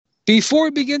Before we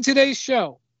begin today's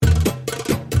show,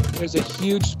 there's a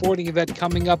huge sporting event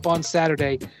coming up on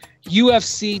Saturday,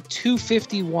 UFC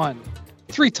 251.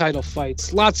 3 title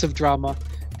fights, lots of drama,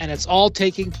 and it's all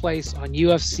taking place on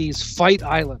UFC's Fight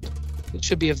Island. It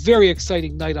should be a very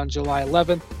exciting night on July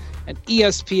 11th, and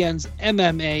ESPN's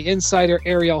MMA insider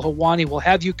Ariel Helwani will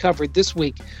have you covered this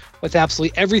week with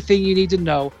absolutely everything you need to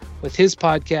know with his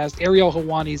podcast, Ariel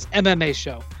Helwani's MMA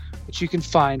Show, which you can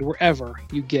find wherever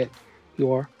you get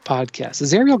your podcast.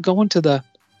 Is Ariel going to the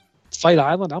Fight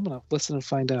Island? I'm going to listen and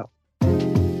find out.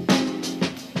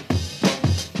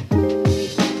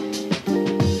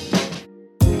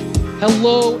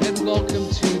 Hello and welcome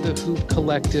to the Hoop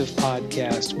Collective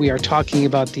podcast. We are talking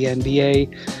about the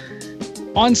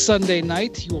NBA. On Sunday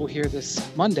night, you will hear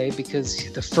this Monday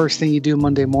because the first thing you do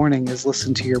Monday morning is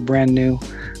listen to your brand new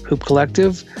Hoop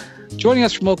Collective. Joining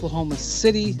us from Oklahoma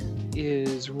City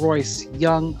is Royce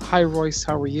Young. Hi, Royce.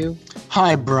 How are you?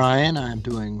 Hi, Brian. I'm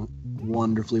doing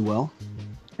wonderfully well.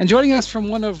 And joining us from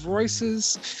one of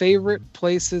Royce's favorite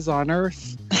places on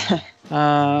earth,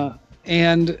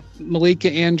 and Malika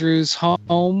Andrews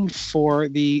home for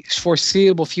the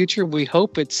foreseeable future. We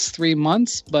hope it's 3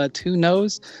 months, but who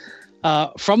knows?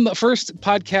 From the first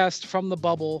podcast from the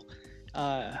bubble.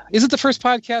 Is it the first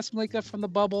podcast, Malika, from the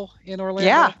bubble in Orlando?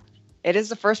 Yeah, it is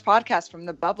the first podcast from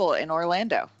the bubble in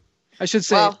Orlando. I should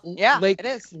say, it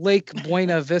is. Lake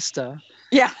Buena Vista.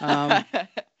 Yeah.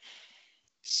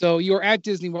 So you're at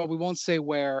Disney World. We won't say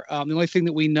where. The only thing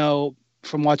that we know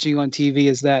from watching you on TV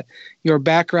is that your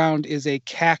background is a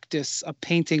cactus, a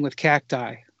painting with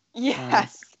cacti.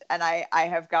 Yes. And I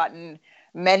have gotten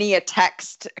many a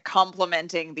text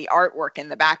complimenting the artwork in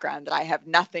the background that I have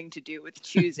nothing to do with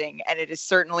choosing. And it is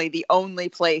certainly the only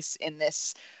place in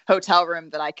this hotel room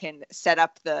that I can set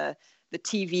up the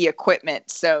TV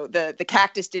equipment. So the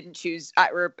cactus didn't choose,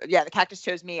 the cactus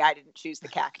chose me. I didn't choose the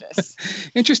cactus.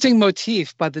 Interesting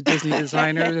motif by the Disney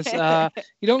designers.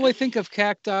 You don't really think of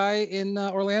cacti in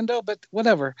Orlando, but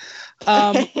whatever.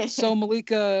 So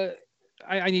Malika,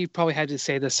 I you probably had to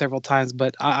say this several times,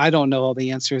 but I don't know all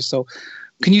the answers. So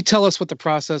can you tell us what the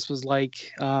process was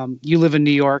like? You live in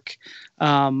New York.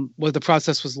 What the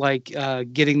process was like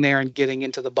getting there and getting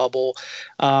into the bubble.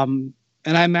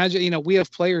 And I imagine, we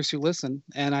have players who listen,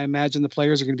 and I imagine the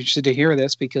players are going to be interested to hear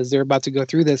this because they're about to go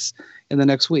through this in the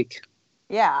next week.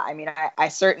 Yeah, I mean, I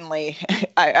certainly,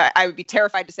 I would be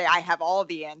terrified to say I have all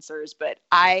the answers, but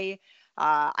I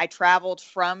traveled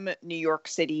from New York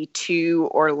City to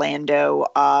Orlando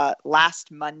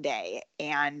last Monday,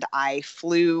 and I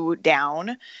flew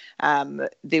down.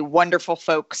 The wonderful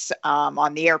folks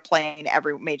on the airplane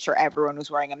made sure everyone was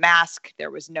wearing a mask.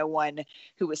 There was no one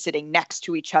who was sitting next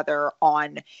to each other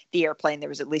on the airplane. There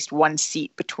was at least one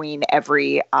seat between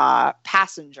every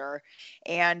passenger.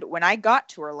 And when I got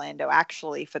to Orlando,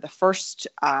 actually, for the first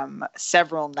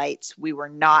several nights, we were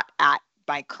not at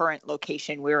my current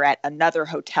location. We were at another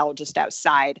hotel just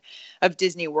outside of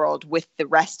Disney World with the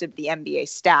rest of the NBA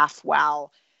staff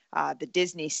while the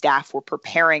Disney staff were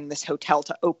preparing this hotel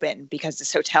to open, because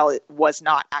this hotel was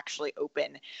not actually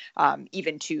open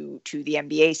even to the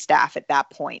NBA staff at that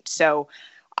point. So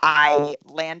I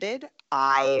landed.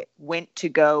 I went to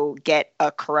go get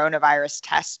a coronavirus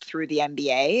test through the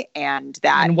NBA, and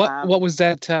what was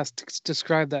that test?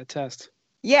 Describe that test.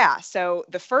 Yeah. So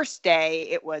the first day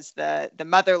it was the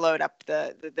mother load up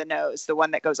the nose, the one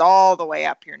that goes all the way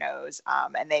up your nose.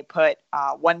 And they put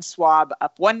one swab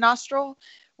up one nostril,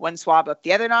 one swab up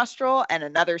the other nostril, and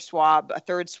a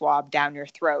third swab down your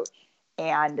throat.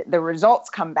 And the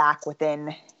results come back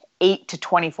within 8 to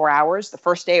 24 hours. The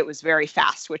first day it was very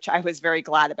fast, which I was very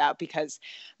glad about because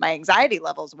my anxiety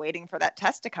levels waiting for that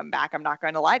test to come back, I'm not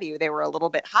going to lie to you, they were a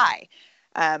little bit high.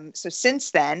 So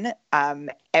since then,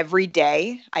 every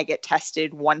day I get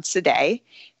tested once a day,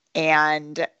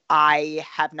 and I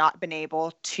have not been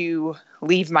able to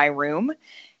leave my room.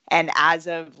 And as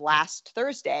of last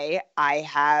Thursday, I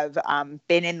have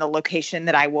been in the location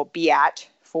that I will be at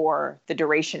for the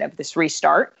duration of this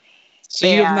restart. So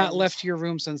you have not left your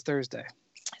room since Thursday?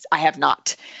 I have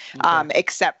not, okay.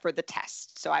 Except for the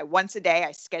test. So once a day,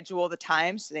 I schedule the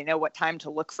time so they know what time to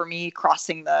look for me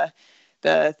crossing the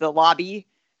lobby.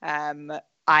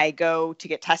 I go to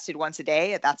get tested once a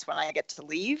day. That's when I get to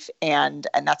leave. And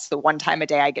that's the one time a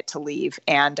day I get to leave.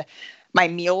 And my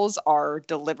meals are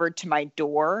delivered to my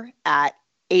door at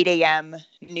 8 a.m.,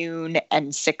 noon,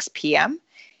 and 6 p.m.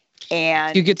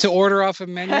 And you get to order off a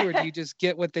menu, or do you just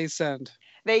get what they send?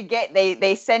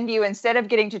 They send you, instead of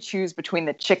getting to choose between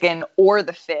the chicken or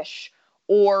the fish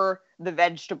or the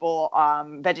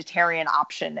vegetarian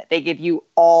option, they give you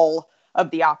all of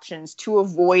the options to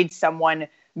avoid someone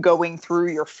going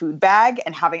through your food bag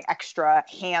and having extra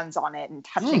hands on it and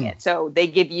touching it. So they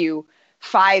give you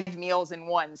 5 meals in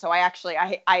one. So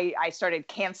I started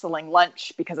canceling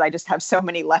lunch because I just have so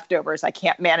many leftovers. I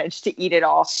can't manage to eat it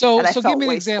all. So give me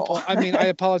an example. I mean, I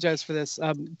apologize for this.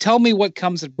 Tell me what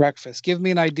comes at breakfast. Give me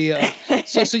an idea.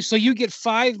 So you get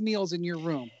 5 meals in your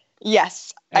room.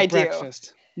 Yes, I do.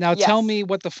 Breakfast. Now tell me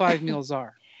what the 5 meals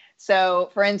are. So,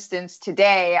 for instance,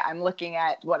 today I'm looking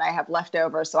at what I have left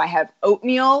over. So I have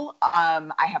oatmeal.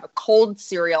 I have a cold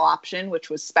cereal option,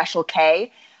 which was Special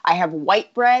K. I have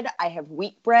white bread. I have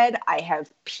wheat bread. I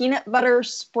have peanut butter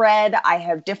spread. I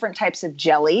have different types of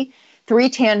jelly, 3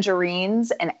 tangerines,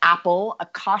 an apple, a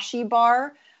kashi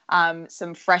bar,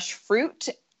 some fresh fruit,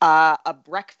 a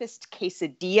breakfast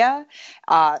quesadilla,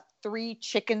 3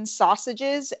 chicken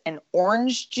sausages, an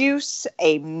orange juice,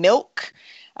 a milk,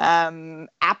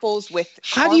 apples with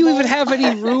How do you even have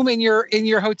any room in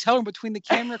your hotel room between the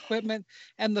camera equipment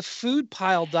and the food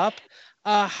piled up?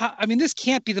 I mean, this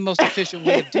can't be the most efficient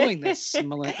way of doing this,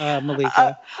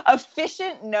 Malika.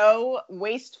 Efficient, no.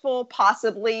 Wasteful,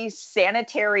 possibly.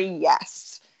 Sanitary,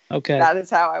 yes. Okay. That is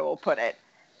how I will put it.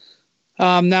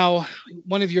 Now,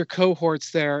 one of your cohorts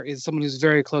there is someone who's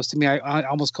very close to me. I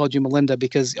almost called you Melinda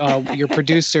because your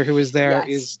producer who is there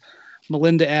is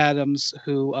Melinda Adams,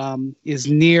 who is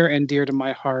near and dear to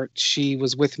my heart. She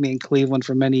was with me in Cleveland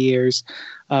for many years.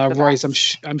 Royce,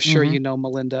 I'm sure you know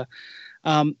Melinda.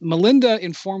 Melinda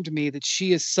informed me that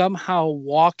she is somehow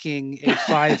walking a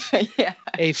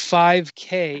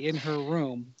 5K in her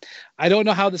room. I don't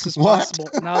know how this is possible.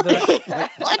 Now that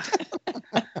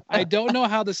I don't know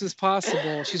how this is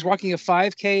possible. She's walking a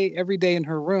 5K every day in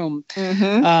her room,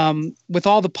 with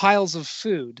all the piles of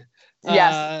food.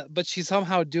 Yes, but she's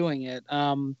somehow doing it.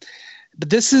 But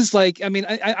this is like, I mean,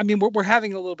 we're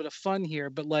having a little bit of fun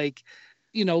here, but like,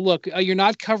 look, you're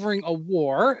not covering a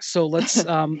war, so let's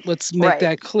make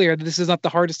that clear. This is not the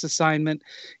hardest assignment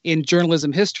in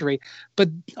journalism history, but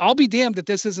I'll be damned that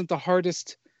this isn't the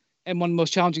hardest and one of the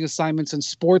most challenging assignments in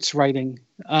sports writing.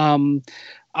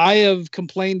 I have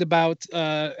complained about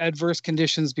adverse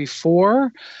conditions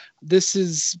before. This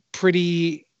is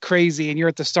pretty crazy, and you're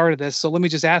at the start of this. So let me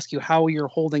just ask you how you're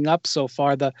holding up so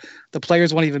far. The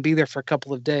players won't even be there for a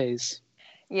couple of days.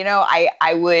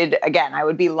 I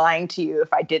would be lying to you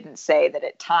if I didn't say that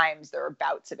at times there are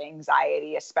bouts of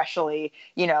anxiety, especially,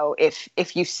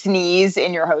 if you sneeze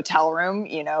in your hotel room,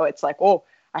 it's like, oh,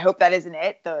 I hope that isn't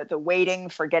it. The waiting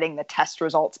for getting the test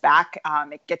results back,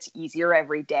 it gets easier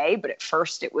every day. But at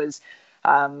first it was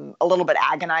a little bit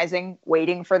agonizing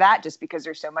waiting for that, just because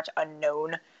there's so much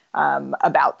unknown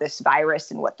about this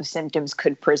virus and what the symptoms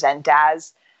could present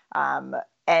as.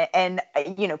 And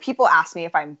people ask me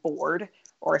if I'm bored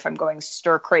or if I'm going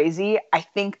stir crazy. I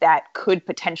think that could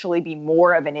potentially be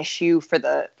more of an issue for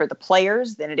the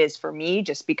players than it is for me,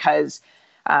 just because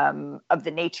of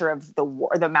the nature of the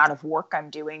amount of work I'm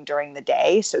doing during the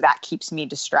day. So that keeps me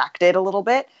distracted a little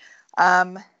bit.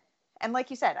 And like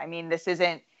you said, I mean, this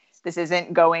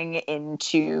isn't going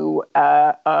into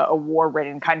a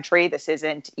war-ridden country. This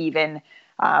isn't even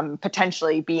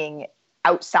potentially being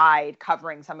outside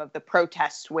covering some of the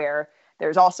protests where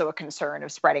there's also a concern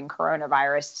of spreading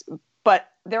coronavirus.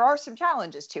 But there are some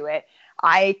challenges to it.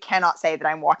 I cannot say that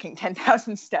I'm walking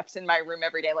 10,000 steps in my room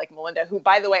every day like Melinda, who,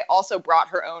 by the way, also brought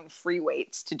her own free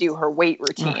weights to do her weight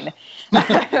routine.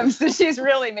 So she's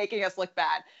really making us look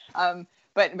bad.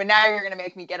 But now you're going to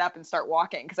make me get up and start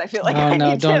walking because I feel like I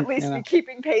need to at least be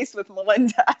keeping pace with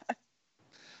Melinda.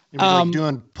 Maybe like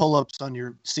doing pull-ups on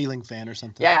your ceiling fan or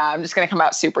something. Yeah, I'm just going to come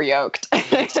out super yoked.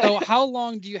 So how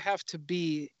long do you have to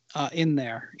be in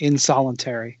there, in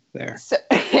solitary there?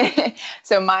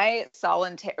 So my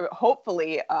solitary,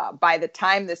 hopefully by the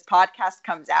time this podcast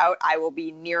comes out, I will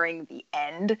be nearing the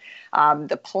end.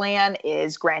 The plan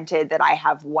is, granted, that I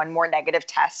have one more negative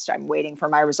test. I'm waiting for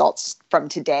my results from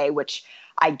today, which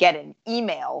I get an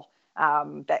email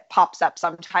that pops up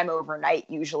sometime overnight,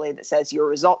 usually, that says your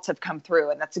results have come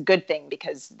through. And that's a good thing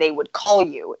because they would call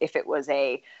you if it was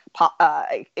a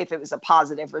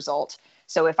positive result.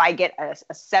 So if I get a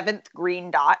 7th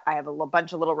green dot, I have a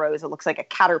bunch of little rows. It looks like a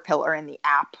caterpillar in the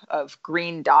app of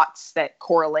green dots that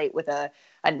correlate with a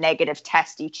negative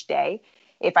test each day.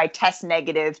 If I test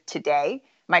negative today,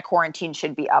 my quarantine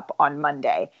should be up on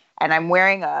Monday. And I'm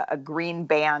wearing a green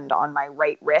band on my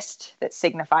right wrist that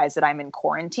signifies that I'm in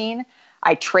quarantine.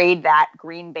 I trade that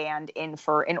green band in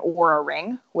for an Oura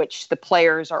ring, which the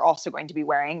players are also going to be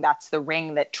wearing. That's the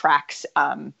ring that tracks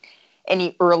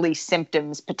any early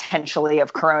symptoms potentially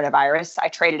of coronavirus. I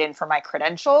traded in for my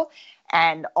credential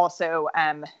and also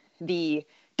the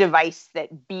device that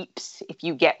beeps if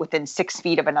you get within 6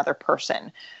 feet of another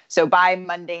person. So by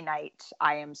Monday night,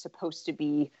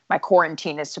 my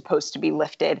quarantine is supposed to be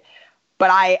lifted. But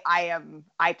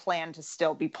I plan to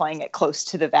still be playing it close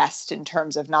to the vest in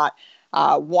terms of not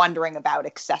wandering about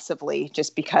excessively,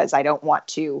 just because I don't want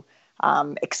to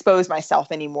expose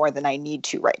myself any more than I need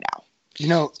to right now. You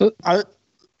know, I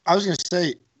was going to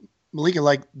say, Malika,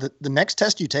 like the next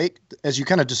test you take, as you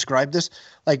kind of described this,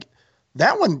 like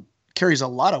that one carries a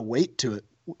lot of weight to it.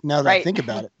 Now that I think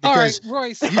about it, because all right,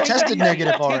 Royce, you tested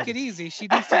negative already. Take it easy. She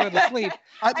needs to go to sleep.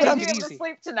 I need to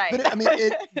sleep tonight. But I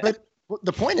mean, but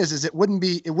the point is it wouldn't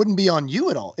be on you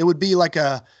at all. It would be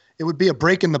a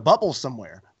break in the bubble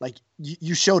somewhere. Like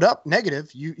you showed up negative,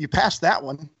 you passed that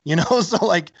one, so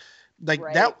like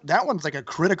right. that one's like a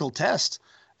critical test.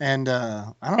 And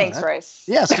I don't know. Thanks, Royce.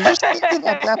 Yeah, so just think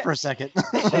about that for a second.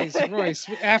 Jeez, Royce,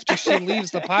 after she leaves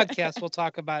the podcast, we'll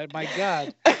talk about it. My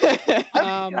God.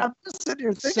 I'm just sitting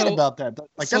here thinking about that.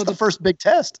 Like that's the first big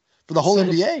test for the whole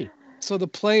NBA. So the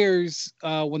players,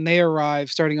 when they arrive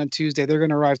starting on Tuesday, they're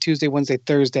going to arrive Tuesday, Wednesday,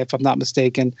 Thursday, if I'm not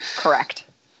mistaken. Correct.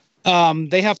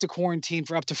 They have to quarantine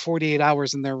for up to 48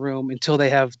 hours in their room until they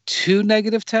have 2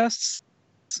 negative tests,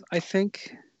 I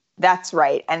think. That's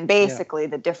right. And basically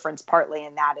the difference partly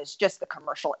in that is just the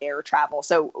commercial air travel.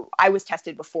 So I was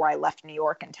tested before I left New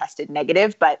York and tested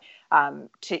negative. But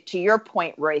to your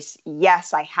point, Royce,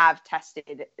 yes, I have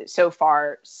tested so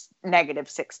far negative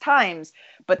 6 times.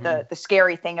 But the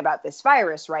scary thing about this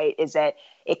virus, right, is that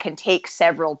it can take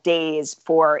several days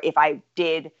for, if I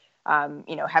did,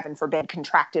 heaven forbid,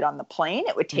 contracted on the plane,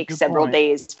 it would take several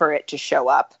days for it to show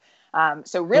up.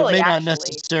 So really, it may not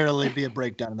necessarily be a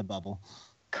breakdown in the bubble.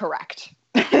 Correct.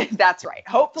 That's right.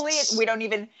 Hopefully we're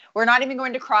not even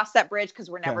going to cross that bridge because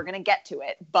we're never going to get to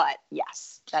it. But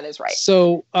yes, that is right.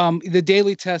 So the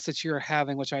daily test that you're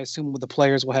having, which I assume the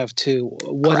players will have too,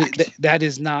 that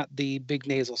is not the big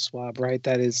nasal swab, right?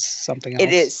 That is something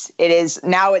else. It is.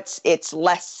 Now it's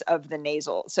less of the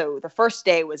nasal. So the first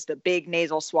day was the big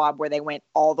nasal swab where they went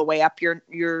all the way up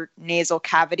your nasal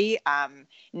cavity.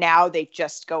 Now they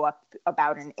just go up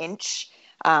about an inch.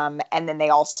 And then they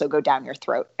also go down your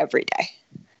throat every day.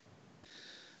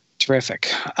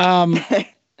 Terrific.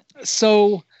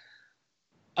 So,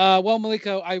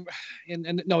 Malika,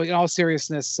 in all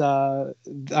seriousness, I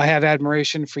have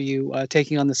admiration for you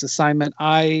taking on this assignment.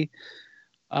 I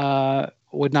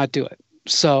would not do it.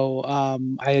 So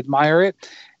I admire it,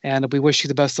 and we wish you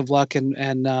the best of luck.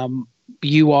 And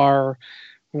you are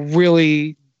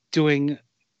really doing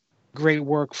great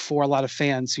work for a lot of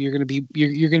fans. So you're going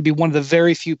to be one of the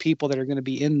very few people that are going to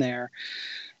be in there.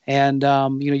 And,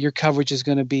 your coverage is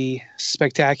going to be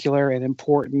spectacular and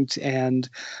important and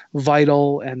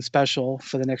vital and special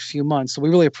for the next few months. So we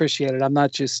really appreciate it. I'm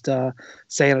not just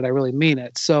saying it, I really mean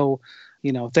it. So,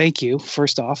 thank you,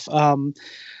 first off.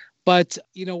 But,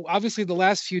 obviously the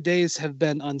last few days have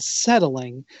been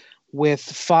unsettling with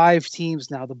 5 teams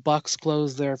now. The Bucks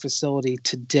closed their facility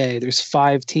today. There's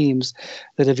 5 teams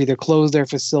that have either closed their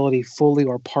facility fully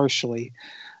or partially.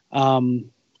 And,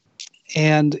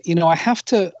 I have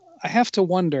to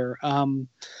wonder, I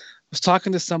was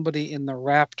talking to somebody in the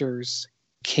Raptors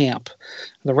camp.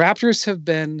 The Raptors have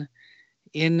been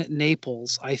in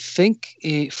Naples, I think,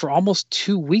 for almost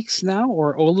 2 weeks now,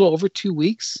 or a little over 2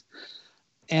 weeks.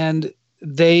 And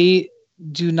they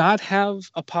do not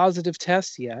have a positive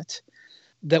test yet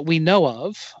that we know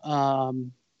of.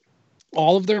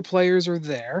 All of their players are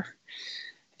there.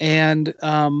 And,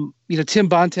 Tim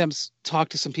Bontemps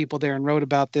talked to some people there and wrote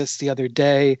about this the other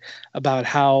day, about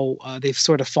how they've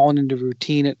sort of fallen into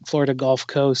routine at Florida Gulf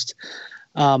Coast.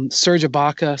 Serge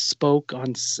Ibaka spoke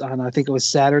on I think it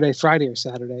was Friday or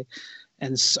Saturday.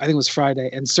 And I think it was Friday.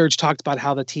 And Serge talked about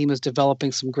how the team is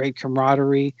developing some great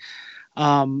camaraderie.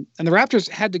 And the Raptors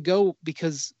had to go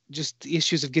because just the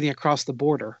issues of getting across the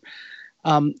border.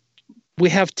 We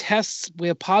have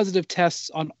positive tests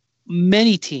on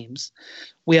many teams.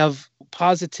 We have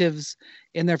positives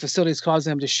in their facilities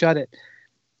causing them to shut it.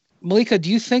 Malika, do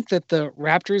you think that the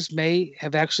Raptors may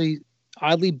have actually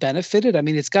oddly benefited? I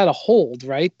mean, it's got a hold,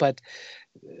 right? But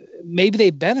maybe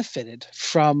they benefited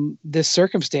from this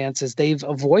circumstance as they've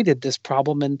avoided this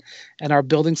problem and are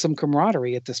building some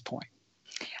camaraderie at this point.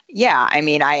 Yeah, I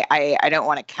mean, I don't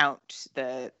want to count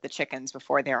the chickens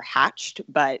before they're hatched,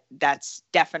 but that's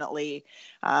definitely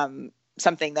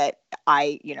something that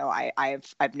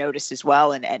I've noticed as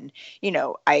well. And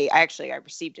I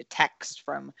received a text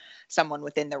from someone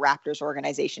within the Raptors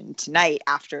organization tonight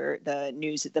after the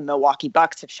news that the Milwaukee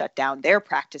Bucks have shut down their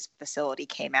practice facility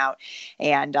came out.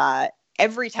 And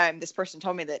every time, this person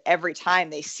told me that every time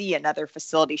they see another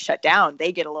facility shut down,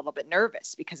 they get a little bit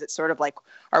nervous, because it's sort of like,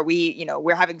 are we,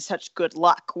 we're having such good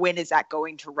luck. When is that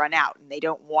going to run out? And they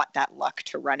don't want that luck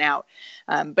to run out.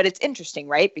 But it's interesting,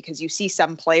 right? Because you see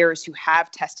some players who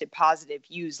have tested positive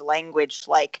use language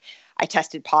like, I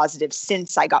tested positive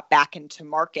since I got back into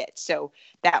market. So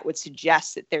that would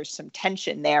suggest that there's some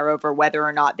tension there over whether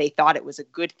or not they thought it was a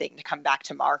good thing to come back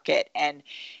to market. And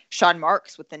Sean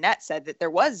Marks with the Net said that there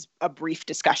was a brief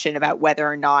discussion about whether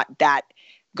or not that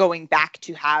going back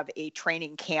to have a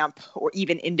training camp or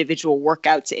even individual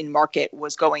workouts in market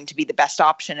was going to be the best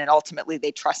option. And ultimately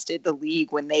they trusted the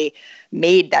league when they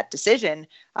made that decision.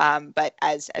 But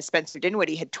as Spencer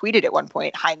Dinwiddie had tweeted at one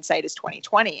point, hindsight is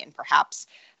 2020. And perhaps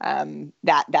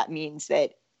that means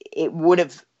that it would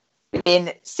have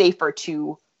been safer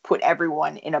to put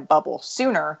everyone in a bubble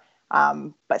sooner.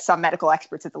 But some medical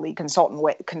experts at the league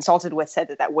consulted with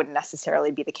said that wouldn't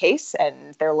necessarily be the case,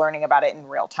 and they're learning about it in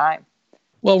real time.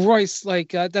 Well, Royce,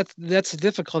 that's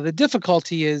difficult. The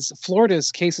difficulty is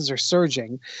Florida's cases are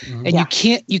surging, and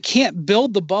you can't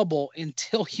build the bubble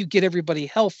until you get everybody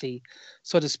healthy,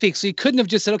 so to speak. So you couldn't have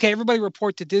just said, okay, everybody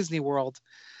report to Disney World,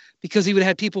 because he would have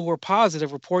had people who were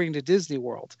positive reporting to Disney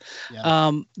World.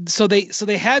 Yeah. So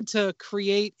they had to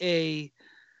create they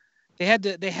had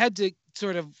to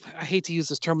sort of, I hate to use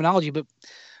this terminology, but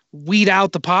weed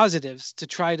out the positives to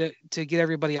try to get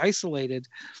everybody isolated.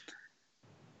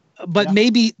 But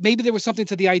maybe there was something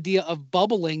to the idea of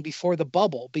bubbling before the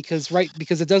bubble, because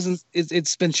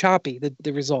it's been choppy,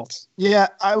 the results. Yeah,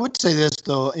 I would say this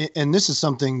though, and this is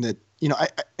something that,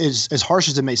 as harsh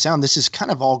as it may sound, this is kind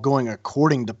of all going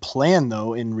according to plan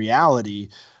though in reality,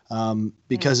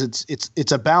 because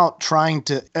it's about trying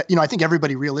to, I think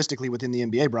everybody realistically within the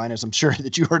NBA, Brian, as I'm sure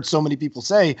that you heard so many people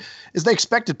say, is they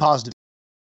expected positive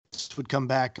would come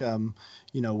back,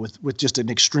 with just an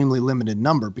extremely limited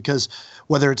number, because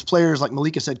whether it's players like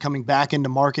Malika said, coming back into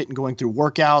market and going through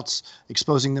workouts,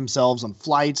 exposing themselves on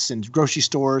flights and grocery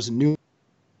stores and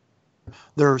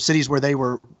their cities where they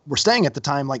were staying at the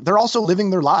time, like they're also living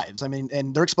their lives. I mean,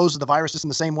 and they're exposed to the virus just in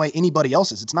the same way anybody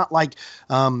else is. It's not like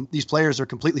these players are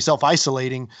completely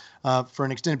self-isolating for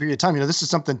an extended period of time. This is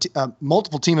something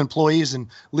multiple team employees and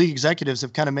league executives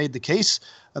have kind of made the case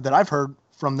that I've heard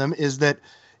from them, is that,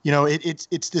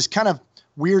 it's this kind of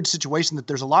weird situation that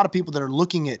there's a lot of people that are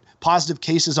looking at positive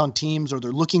cases on teams, or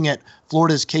they're looking at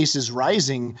Florida's cases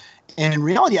rising. And in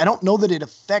reality, I don't know that it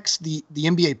affects the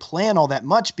NBA plan all that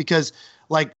much, because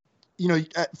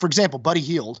for example, Buddy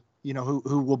Hield,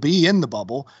 who will be in the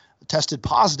bubble, tested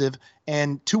positive.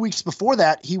 And 2 weeks before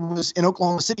that, he was in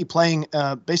Oklahoma City playing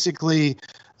basically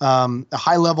a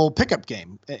high level pickup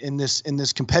game in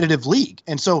this competitive league.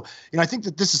 And so, I think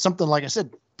that this is something, like I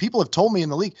said, people have told me in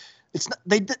the league, it's not,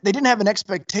 they didn't have an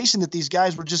expectation that these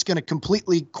guys were just going to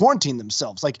completely quarantine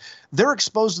themselves. Like, they're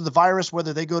exposed to the virus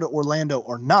whether they go to Orlando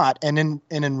or not. And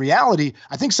in reality,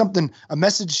 I think a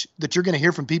message that you're going to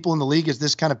hear from people in the league as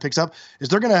this kind of picks up is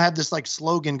they're going to have this like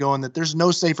slogan going that there's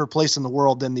no safer place in the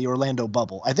world than the Orlando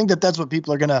bubble. I think that's what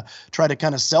people are going to try to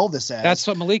kind of sell this as. That's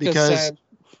what Malika said.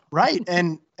 Right.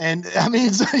 And I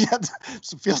mean, so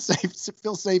feel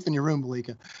safe in your room,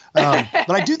 Malika. But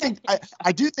I do think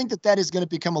that is going to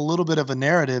become a little bit of a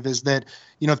narrative, is that,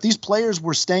 if these players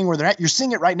were staying where they're at, you're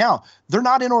seeing it right now. They're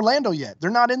not in Orlando yet.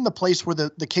 They're not in the place where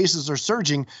the cases are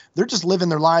surging. They're just living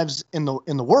their lives in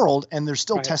the world, and they're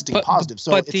still testing positive.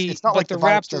 So it's not like the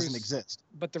virus doesn't exist.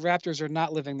 But the Raptors are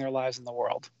not living their lives in the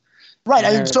world. Right.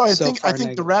 I think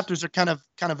the Raptors are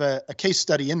kind of a case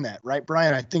study in that, right,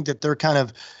 Brian? I think that they're kind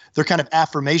of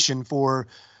affirmation for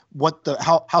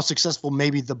how successful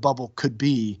maybe the bubble could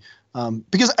be.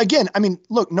 Because again, I mean,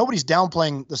 look, nobody's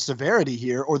downplaying the severity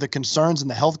here or the concerns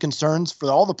and the health concerns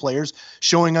for all the players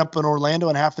showing up in Orlando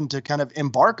and having to kind of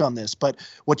embark on this. But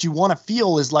what you want to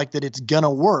feel is like that it's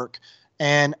gonna work.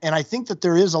 And I think that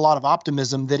there is a lot of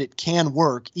optimism that it can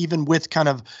work, even with kind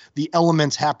of the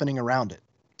elements happening around it.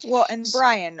 Well, and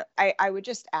Brian, I would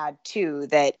just add too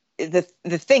that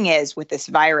the thing is with this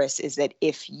virus is that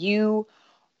if you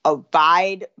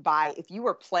if you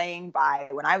were playing by,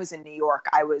 when I was in New York,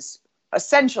 I was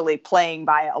essentially playing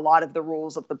by a lot of the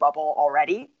rules of the bubble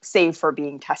already, save for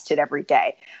being tested every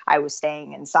day. I was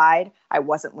staying inside. I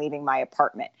wasn't leaving my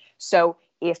apartment. So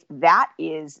if that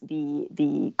is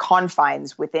the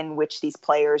confines within which these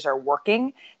players are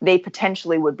working, they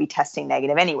potentially would be testing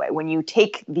negative anyway. When you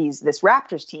take this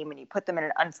Raptors team and you put them in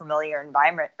an unfamiliar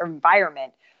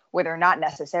environment where they're not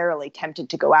necessarily tempted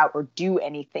to go out or do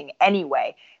anything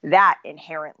anyway, that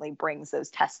inherently brings those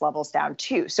test levels down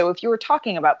too. So if you were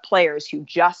talking about players who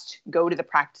just go to the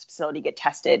practice facility, get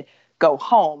tested, go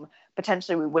home,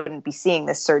 potentially we wouldn't be seeing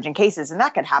this surge in cases. And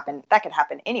that could happen. That could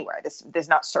happen anywhere. There's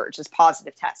not surge, there's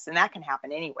positive tests, and that can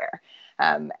happen anywhere.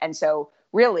 And so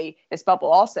really this bubble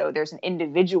also, there's an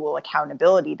individual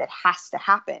accountability that has to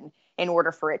happen in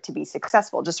order for it to be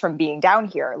successful. Just from being down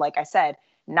here, like I said,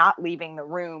 not leaving the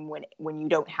room when you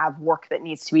don't have work that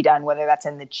needs to be done, whether that's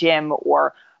in the gym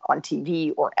or on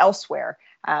TV or elsewhere.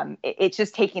 It's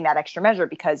just taking that extra measure,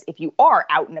 because if you are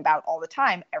out and about all the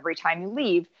time, every time you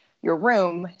leave your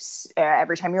room,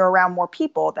 every time you're around more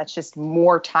people, that's just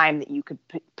more time that you could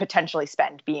potentially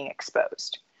spend being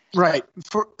exposed. Right.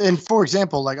 For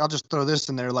example, like I'll just throw this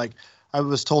in there. Like I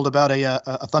was told about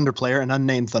a Thunder player, an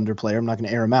unnamed Thunder player. I'm not going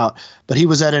to air him out, but he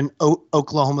was at an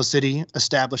Oklahoma City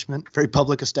establishment, very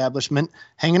public establishment,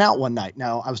 hanging out one night.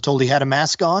 Now I was told he had a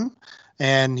mask on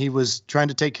and he was trying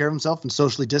to take care of himself and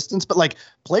socially distance, but like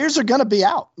players are going to be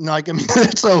out. Like, I mean,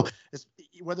 so it's,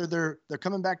 whether they're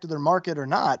coming back to their market or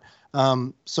not.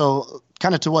 So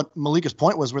kind of to what Malika's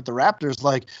point was with the Raptors,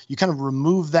 like you kind of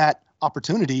remove that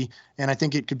opportunity, and I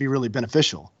think it could be really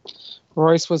beneficial.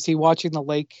 Royce, was he watching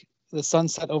the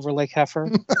sunset over Lake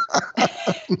Heifer?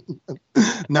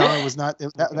 No, it was not.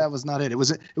 That was not it. It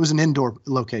was an indoor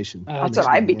location. That's what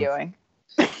I'd be doing.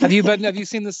 Have you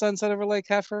seen the sunset over Lake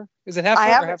Heifer? Is it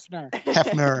Hefner or Hefner?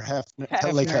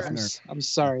 Hefner. Lake Hefner. I'm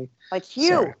sorry. Like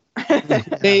you.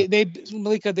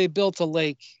 Malika, they built a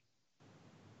lake,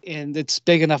 and it's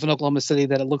big enough in Oklahoma City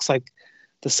that it looks like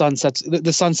the sun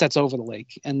sets over the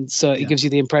lake, and so it gives you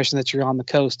the impression that you're on the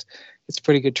coast. It's a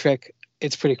pretty good trick.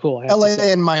 It's pretty cool. LA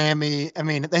and Miami, I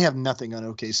mean, they have nothing on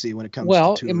OKC when it comes to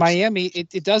tours. In Miami,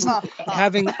 it doesn't.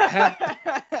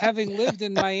 having lived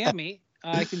in Miami,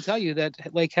 I can tell you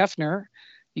that Lake Hefner,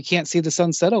 you can't see the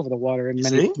sunset over the water in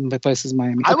many places in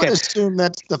Miami. I would assume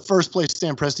that's the first place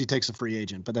Stan Presti takes a free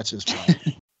agent, but that's just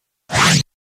fine.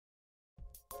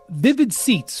 Vivid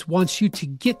Seats wants you to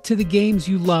get to the games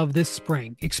you love this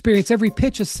spring. Experience every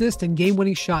pitch, assist, and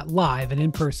game-winning shot live and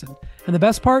in person. And the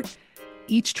best part?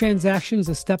 Each transaction is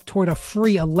a step toward a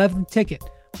free 11th ticket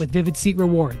with Vivid Seat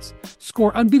rewards.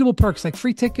 Score unbeatable perks like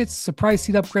free tickets, surprise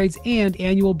seat upgrades, and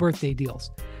annual birthday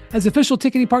deals. As official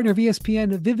ticketing partner of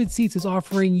ESPN, Vivid Seats is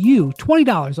offering you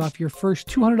 $20 off your first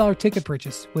 $200 ticket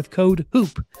purchase with code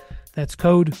HOOP. That's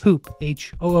code HOOP,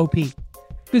 H-O-O-P.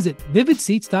 Visit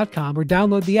vividseats.com or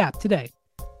download the app today.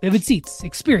 Vivid Seats,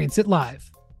 experience it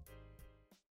live.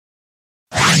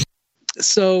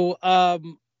 So,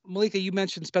 Malika, you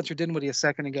mentioned Spencer Dinwiddie a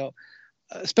second ago.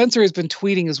 Spencer has been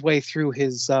tweeting his way through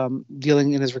his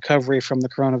dealing in his recovery from the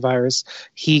coronavirus.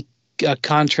 He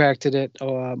contracted it.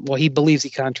 He believes he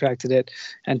contracted it,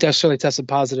 and necessarily tested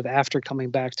positive after coming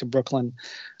back to Brooklyn.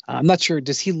 I'm not sure.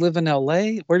 Does he live in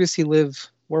LA? Where does he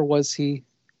live? Where was he?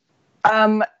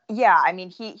 Yeah, I mean,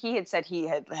 he had said he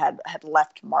had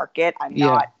left market. I'm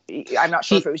not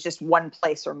sure if it was just one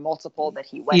place or multiple that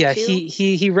he went to. Yeah,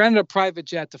 he rented a private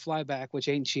jet to fly back, which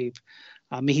ain't cheap.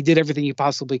 He did everything he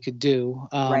possibly could do,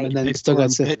 right. And then still got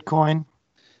Bitcoin.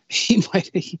 He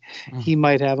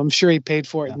might have. I'm sure he paid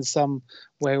for it in some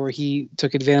way where he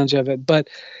took advantage of it. But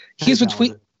he has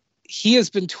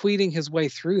been tweeting his way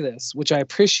through this, which I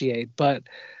appreciate. But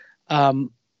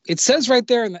it says right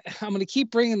there, and I'm going to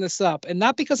keep bringing this up, and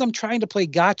not because I'm trying to play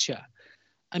gotcha.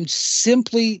 I'm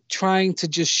simply trying to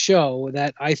just show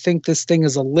that I think this thing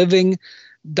is a living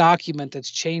document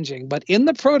that's changing. But in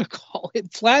the protocol,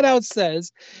 it flat out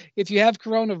says if you have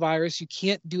coronavirus, you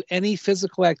can't do any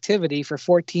physical activity for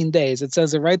 14 days. It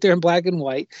says it right there in black and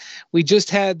white. We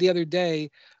just had the other day,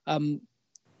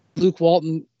 Luke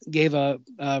Walton gave a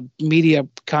media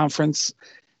conference,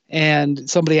 and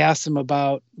somebody asked him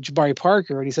about Jabari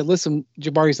Parker, and he said, listen,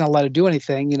 Jabari's not allowed to do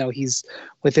anything. You know, he's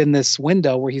within this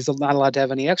window where he's not allowed to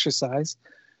have any exercise.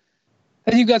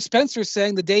 And you've got Spencer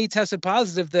saying the day he tested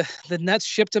positive, the Nets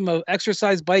shipped him an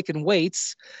exercise bike and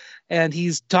weights. And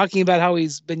he's talking about how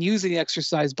he's been using the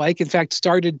exercise bike. In fact,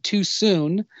 started too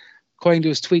soon, according to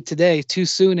his tweet today, too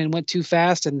soon and went too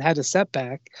fast and had a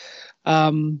setback.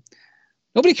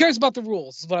 Nobody cares about the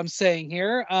rules is what I'm saying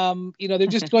here. They're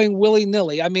just going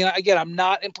willy-nilly. I mean, again, I'm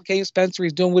not implicating Spencer.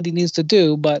 He's doing what he needs to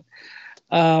do, but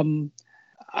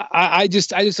I just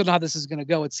don't know how this is going to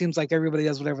go. It seems like everybody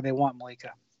does whatever they want,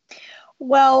 Malika.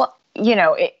 Well,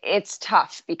 it's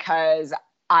tough because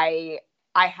I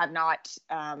have not,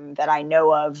 that I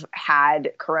know of,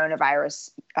 had coronavirus,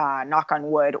 knock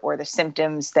on wood, or the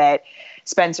symptoms that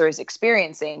Spencer is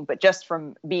experiencing. But just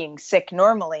from being sick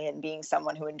normally and being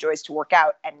someone who enjoys to work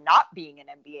out and not being an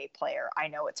NBA player, I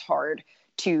know it's hard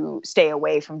to stay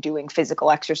away from doing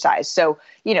physical exercise. So,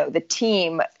 the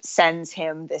team sends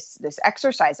him this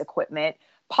exercise equipment,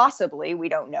 possibly, we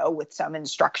don't know, with some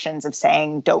instructions of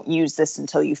saying, don't use this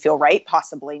until you feel right,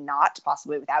 possibly not,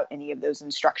 possibly without any of those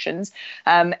instructions.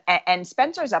 And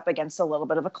Spencer's up against a little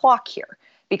bit of a clock here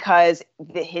because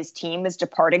his team is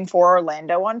departing for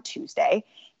Orlando on Tuesday,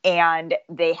 and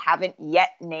they haven't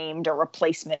yet named a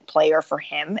replacement player for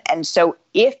him. And so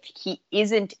if he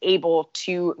isn't able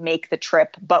to make the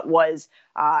trip, but was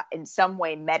in some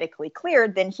way medically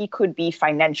cleared, then he could be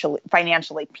financially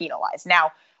penalized.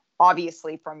 Now,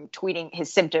 obviously, from tweeting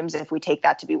his symptoms, if we take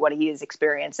that to be what he is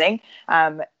experiencing,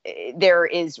 there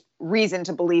is reason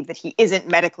to believe that he isn't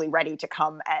medically ready to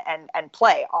come and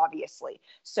play, obviously.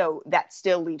 So that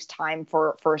still leaves time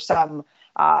for some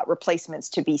replacements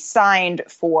to be signed,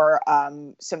 for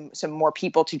some more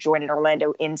people to join in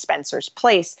Orlando in Spencer's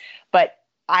place. But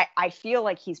I feel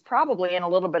like he's probably in a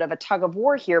little bit of a tug of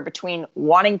war here between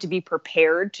wanting to be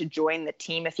prepared to join the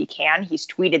team if he can. He's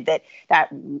tweeted that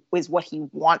is what he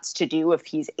wants to do if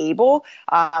he's able,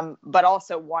 but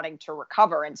also wanting to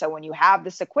recover. And so when you have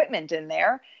this equipment in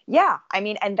there, yeah, I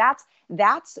mean, and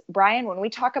that's Brian, when we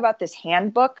talk about this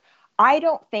handbook, I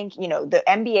don't think, the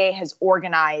NBA has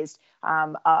organized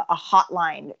a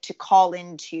hotline to call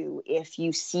into if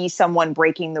you see someone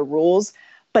breaking the rules.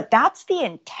 But that's the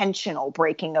intentional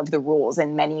breaking of the rules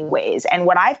in many ways. And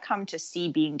what I've come to see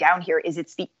being down here is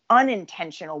it's the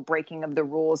unintentional breaking of the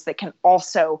rules that can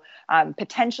also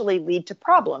potentially lead to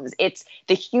problems. It's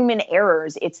the human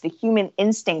errors. It's the human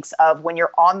instincts of when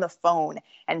you're on the phone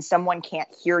and someone can't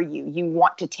hear you, you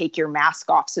want to take your mask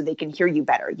off so they can hear you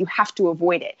better. You have to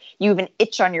avoid it. You have an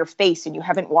itch on your face and you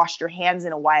haven't washed your hands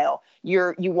in a while.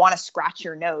 You want to scratch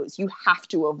your nose. You have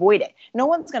to avoid it. No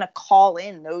one's going to call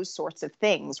in those sorts of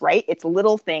things, right? It's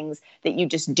little things that you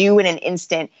just do in an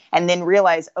instant and then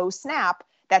realize, oh, snap,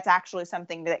 that's actually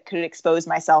something that could expose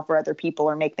myself or other people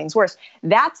or make things worse.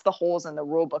 That's the holes in the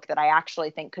rule book that I actually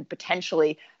think could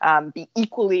potentially be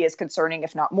equally as concerning,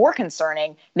 if not more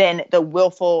concerning, than the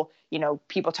willful,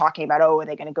 people talking about, oh, are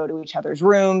they going to go to each other's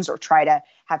rooms or try to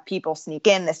have people sneak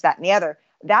in, this, that, and the other.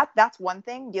 That's one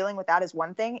thing. Dealing with that is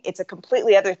one thing. It's a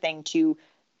completely other thing to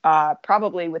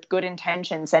probably with good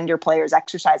intention, send your players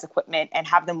exercise equipment and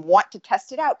have them want to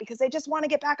test it out because they just want to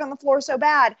get back on the floor so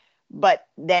bad. But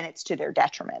then it's to their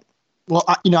detriment. Well,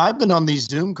 I've been on these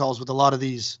Zoom calls with a lot of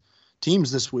these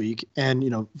teams this week.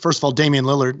 And, first of all, Damian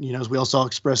Lillard, as we all saw,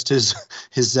 expressed his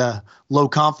low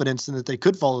confidence in that they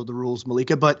could follow the rules,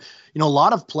 Malika. But, a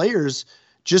lot of players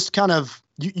just kind of,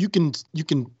 you can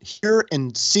hear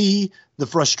and see the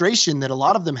frustration that a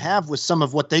lot of them have with some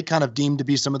of what they kind of deem to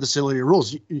be some of the sillier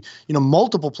rules.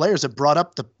 Multiple players have brought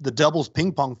up the doubles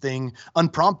ping pong thing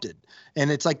unprompted. And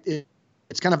it's like,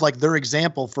 it's kind of like their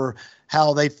example for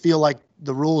how they feel like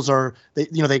the rules are, they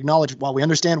acknowledge, while we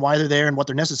understand why they're there and what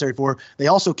they're necessary for, they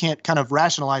also can't kind of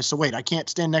rationalize. So wait, I can't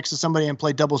stand next to somebody and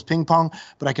play doubles ping pong,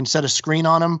 but I can set a screen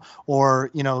on them or,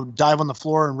 dive on the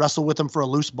floor and wrestle with them for a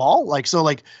loose ball.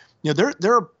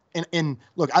 They're and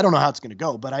look, I don't know how it's going to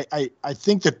go, but I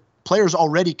think that players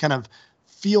already kind of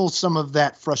feel some of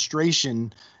that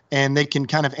frustration. And they can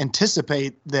kind of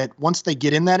anticipate that once they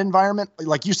get in that environment,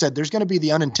 like you said, there's going to be the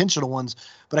unintentional ones.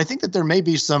 But I think that there may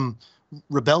be some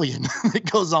rebellion that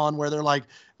goes on where they're like,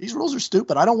 these rules are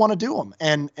stupid. I don't want to do them.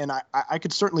 And I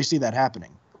could certainly see that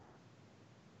happening.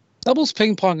 Doubles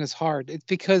ping pong is hard. It's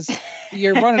because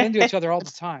you're running into each other all the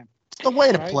time. It's the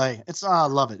way to play. I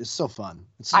love it. It's so fun.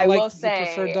 I will say, you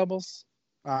prefer doubles?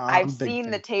 I've seen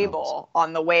the table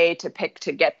on the way to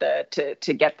get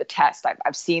the test.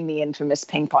 I've seen the infamous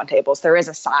ping pong tables. There is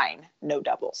a sign, no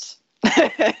doubles.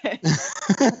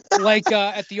 Like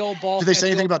at the old ball. Do they say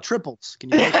anything about triples? Can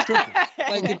you play triples?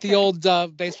 Like at the old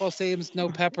baseball stadiums, no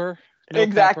pepper. No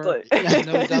exactly.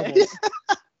 Pepper, no doubles.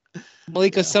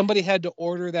 Malika, somebody had to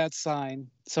order that sign.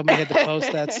 Somebody had to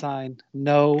post that sign.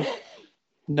 No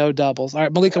doubles. All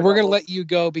right, Malika, we're going to let you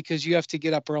go because you have to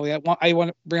get up early. I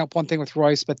want to bring up one thing with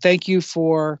Royce, but thank you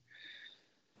for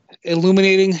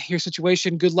illuminating your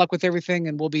situation. Good luck with everything,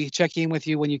 and we'll be checking in with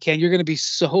you when you can. You're going to be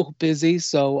so busy,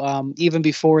 so even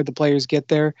before the players get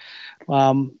there.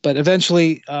 But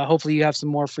eventually, hopefully you have some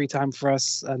more free time for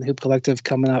us on the Hoop Collective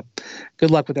coming up.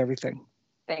 Good luck with everything.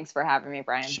 Thanks for having me,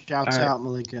 Brian. Shouts out,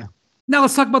 Malika. Now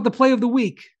let's talk about the play of the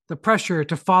week. The pressure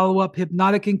to follow up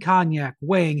Hypnotic and Cognac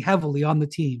weighing heavily on the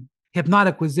team.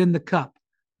 Hypnotic was in the cup,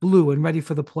 blue and ready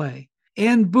for the play.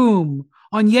 And boom,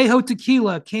 Añejo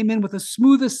Tequila came in with a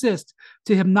smooth assist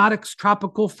to Hypnotic's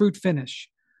tropical fruit finish.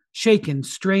 Shaken,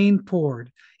 strained,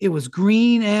 poured. It was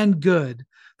green and good.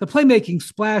 The playmaking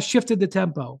splash shifted the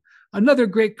tempo. Another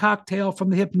great cocktail from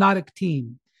the Hypnotic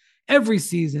team. Every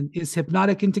season is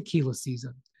Hypnotic and Tequila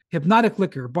season. Hypnotic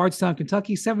Liquor, Bardstown,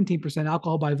 Kentucky, 17%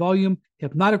 alcohol by volume.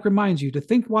 Hypnotic reminds you to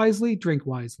think wisely, drink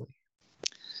wisely.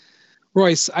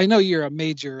 Royce, I know you're a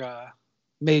major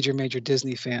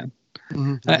Disney fan,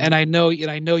 and I know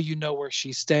you know where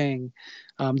she's staying.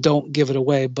 Don't give it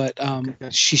away, but Okay.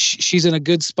 she's in a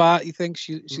good spot. You think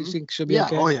she thinks she'll be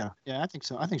okay? Oh yeah, I think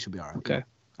so. I think she'll be all right. Okay,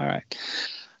 all right.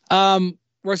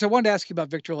 Royce, I wanted to ask you about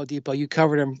Victor Oladipo. You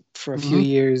covered him for a few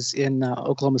years in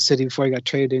Oklahoma City before he got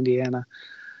traded to Indiana.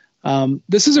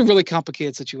 This is a really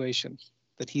complicated situation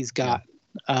that he's got.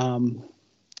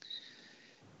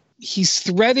 He's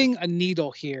threading a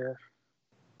needle here.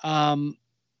 So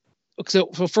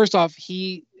first off,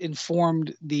 he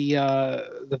informed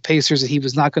the Pacers that he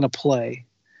was not going to play.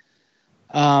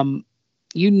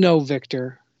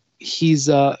 Victor, he's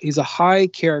a high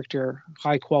character,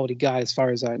 high quality guy as far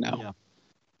as I know. Yeah.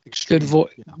 Extremely,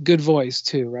 good voice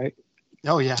too, right?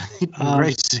 Oh yeah,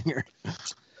 great singer.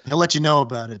 He'll let you know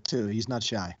about it too. He's not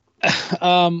shy.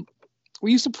 Were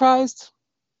you surprised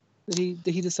that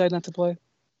he decided not to play?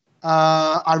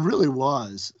 I really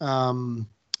was.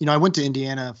 I went to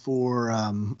Indiana for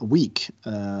a week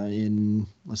in,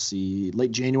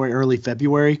 late January, early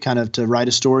February, kind of to write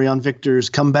a story on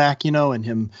Victor's comeback, and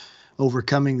him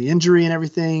overcoming the injury and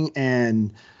everything.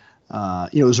 And,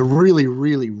 it was a really,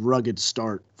 really rugged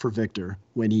start for Victor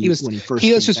when he first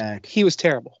came back. He was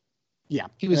terrible. Yeah.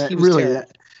 He was really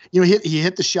terrible. He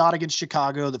hit the shot against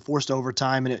Chicago that forced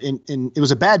overtime, and it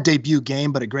was a bad debut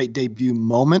game, but a great debut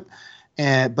moment.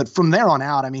 But from there on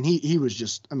out, he was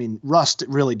just, rust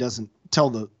really doesn't tell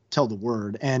the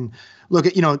word. And look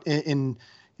at,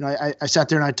 I sat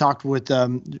there and I talked with their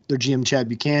GM Chad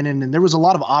Buchanan, and there was a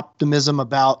lot of optimism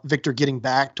about Victor getting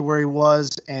back to where he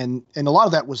was, and a lot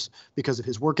of that was because of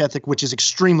his work ethic, which is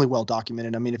extremely well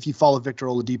documented. If you follow Victor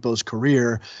Oladipo's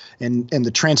career and the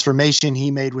transformation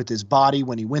he made with his body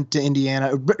when he went to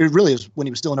Indiana, it really is when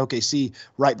he was still in OKC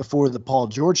right before the Paul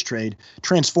George trade,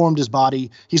 transformed his body.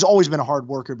 He's always been a hard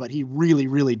worker, but he really,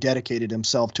 really dedicated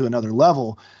himself to another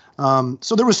level.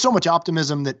 So there was so much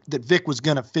optimism that Vic was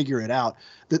going to figure it out.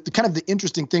 The kind of the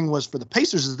interesting thing was for the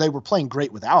Pacers is they were playing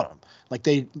great without him. Like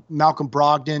Malcolm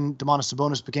Brogdon, Domantas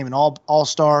Sabonis became an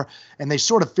all-star, and they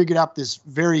sort of figured out this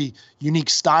very unique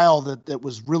style that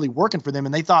was really working for them.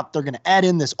 And they thought they're going to add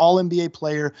in this all-NBA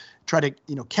player, try to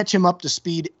catch him up to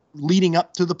speed leading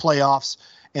up to the playoffs,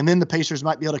 and then the Pacers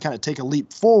might be able to kind of take a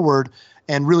leap forward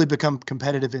and really become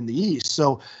competitive in the East.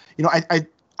 So,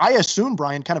 I assume,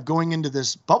 Brian, kind of going into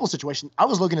this bubble situation, I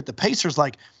was looking at the Pacers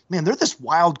like, man, they're this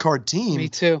wild card team. Me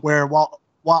too. Where while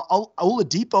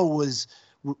Oladipo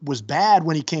was bad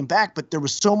when he came back, but there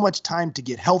was so much time to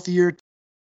get healthier.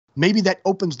 Maybe that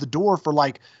opens the door for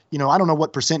I don't know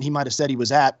what percent he might have said he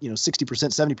was at, 60%,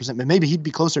 70%, but maybe he'd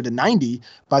be closer to 90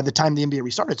 by the time the NBA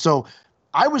restarted. So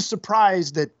I was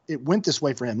surprised that it went this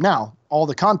way for him. Now, all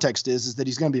the context is that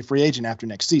he's going to be a free agent after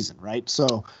next season, right?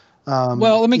 So.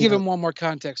 Let me give him one more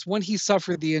context. When he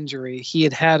suffered the injury, he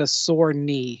had a sore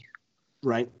knee.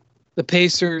 Right. The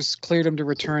Pacers cleared him to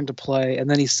return to play, and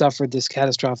then he suffered this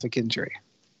catastrophic injury.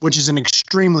 Which is an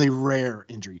extremely rare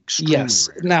injury. Yes.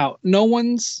 Rare. Now, no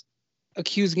one's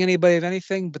accusing anybody of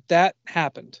anything, but that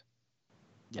happened.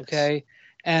 Yes. Okay?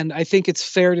 And I think it's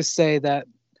fair to say that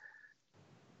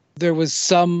there was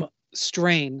some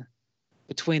strain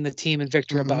between the team and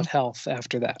Victor about health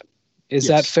after that. Is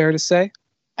that fair to say?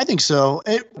 I think so.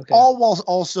 All while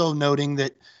also noting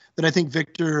that I think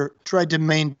Victor tried to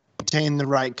maintain the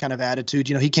right kind of attitude.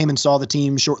 He came and saw the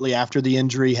team shortly after the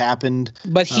injury happened.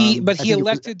 But he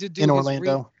elected to do in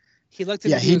Orlando. He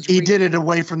elected. He did it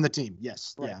away from the team.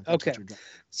 Yes. Right. Yeah. Okay.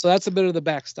 So that's a bit of the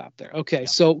backstop there. Okay. Yeah.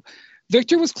 So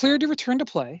Victor was cleared to return to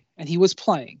play, and he was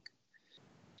playing.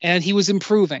 And he was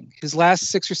improving. His last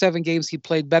 6 or 7 games, he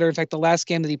played better. In fact, the last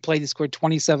game that he played, he scored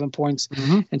 27 points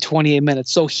in 28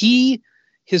 minutes. So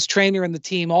his trainer and the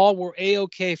team all were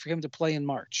A-okay for him to play in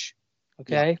March.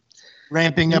 Okay. Yeah.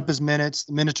 Ramping up his minutes.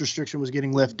 The minutes restriction was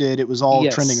getting lifted. It was all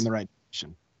trending in the right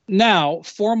direction. Now,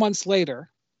 4 months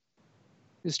later,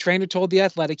 his trainer told The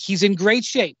Athletic he's in great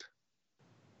shape.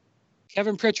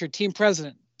 Kevin Pritchard, team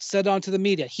president, said on to the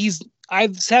media, I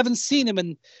haven't seen him,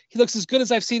 and he looks as good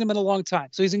as I've seen him in a long time.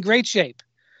 So he's in great shape.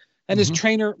 And his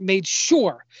trainer made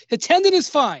sure the tendon is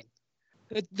fine.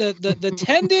 The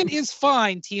tendon is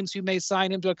fine, teams who may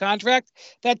sign him to a contract.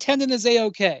 That tendon is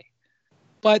A-okay.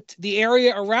 But the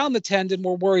area around the tendon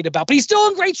we're worried about. But he's still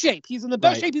in great shape. He's in the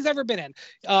best shape he's ever been in.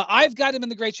 I've got him in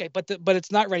the great shape, but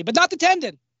it's not ready. But not the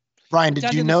tendon. Brian,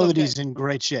 did you know that he's in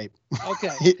great shape? Okay.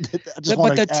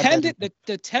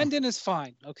 The tendon is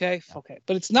fine. Okay. Yeah. Okay.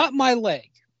 But it's not my leg.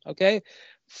 Okay.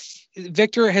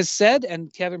 Victor has said,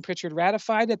 and Kevin Pritchard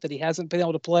ratified it, that he hasn't been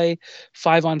able to play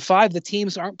 5-on-5. The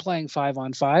teams aren't playing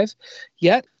 5-on-5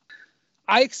 yet.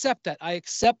 I accept that. I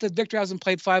accept that Victor hasn't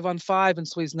played 5-on-5, and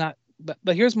so he's not.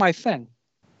 But here's my thing.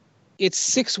 It's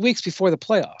 6 weeks before the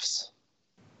playoffs.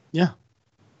 Yeah.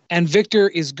 And Victor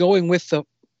is going with the.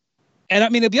 And I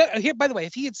mean, here, by the way,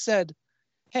 if he had said,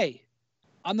 "Hey,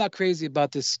 I'm not crazy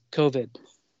about this COVID.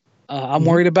 I'm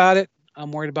worried about it.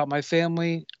 I'm worried about my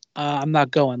family. I'm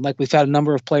not going," like we've had a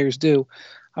number of players do,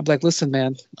 I'm like, "Listen,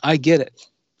 man, I get it.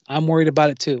 I'm worried about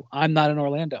it too. I'm not in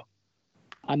Orlando.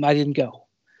 I didn't go.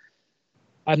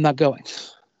 I'm not going."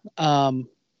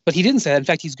 But he didn't say that. In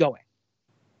fact, he's going.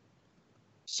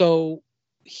 So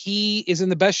he is in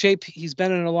the best shape he's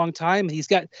been in a long time. He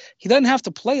doesn't have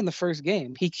to play in the first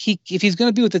game. He if he's going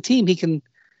to be with the team, he can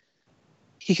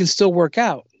still work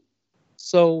out.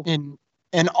 So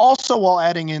and also, while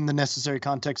adding in the necessary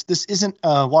context, this isn't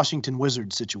a Washington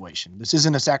Wizards situation. This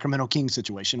isn't a Sacramento Kings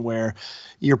situation where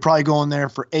you're probably going there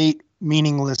for 8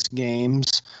 meaningless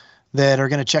games that are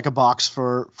going to check a box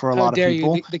for a lot of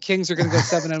people. The Kings are going to go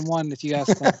 7-1 if you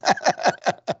ask them.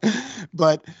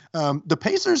 But the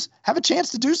Pacers have a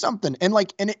chance to do something, and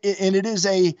it is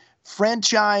a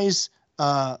franchise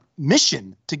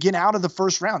mission to get out of the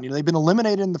first round. They've been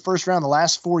eliminated in the first round the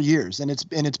last 4 years, and it's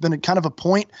been kind of a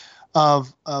point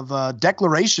of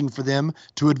declaration for them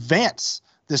to advance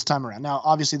this time around. Now,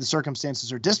 obviously the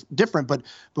circumstances are different, but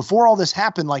before all this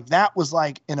happened, that was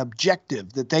an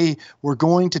objective that they were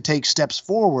going to take steps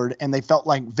forward, and they felt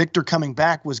like Victor coming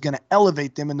back was going to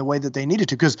elevate them in the way that they needed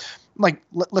to. Because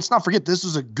let's not forget, this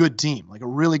was a good team, a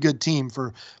really good team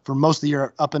for most of the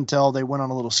year up until they went on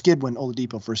a little skid when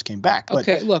Oladipo first came back. But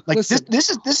okay, look, listen, this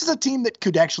is a team that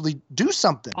could actually do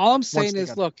something. All I'm saying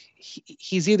is, look,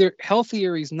 he's either healthy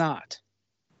or he's not.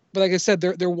 But like I said,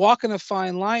 they're walking a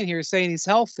fine line here saying he's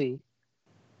healthy,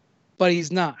 but he's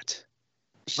not.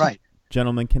 Right.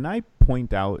 Gentlemen, can I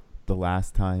point out the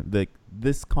last time that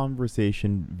this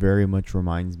conversation very much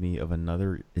reminds me of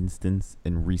another instance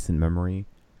in recent memory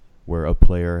where a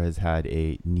player has had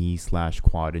a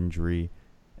knee/quad injury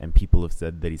and people have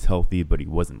said that he's healthy, but he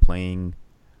wasn't playing.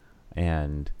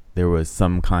 And there was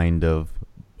some kind of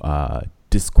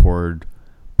discord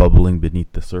bubbling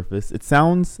beneath the surface. It's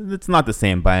not the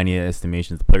same by any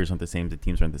estimations. The players aren't the same. The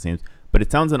teams aren't the same. But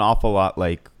it sounds an awful lot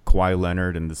like Kawhi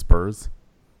Leonard and the Spurs.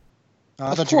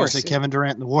 I thought you were going to say Kevin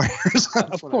Durant and the Warriors.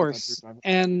 Of course.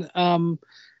 And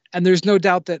there's no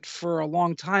doubt that for a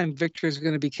long time, Victor is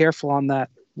going to be careful on that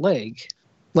leg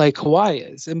like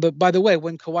Kawhi is. But by the way,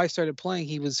 when Kawhi started playing,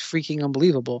 he was freaking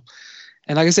unbelievable.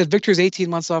 And like I said, Victor's 18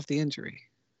 months off the injury.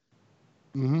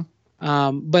 Mm-hmm.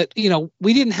 But,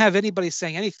 we didn't have anybody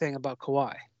saying anything about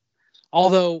Kawhi,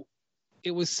 although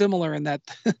it was similar in that,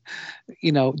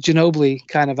 Ginobili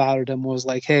kind of outed him, was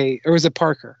like, hey, or was it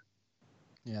Parker?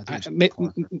 Yeah,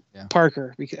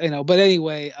 Parker, but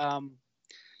anyway,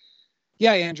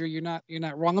 yeah, Andrew, you're not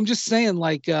wrong. I'm just saying,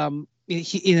 the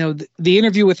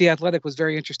interview with The Athletic was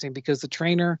very interesting because the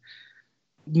trainer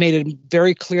made it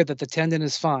very clear that the tendon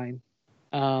is fine,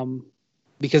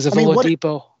 because of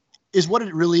Oladipo. Is what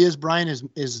it really is, Brian,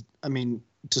 is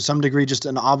to some degree just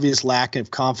an obvious lack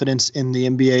of confidence in the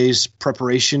NBA's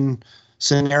preparation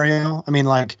scenario.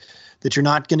 That you're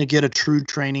not going to get a true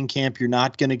training camp. You're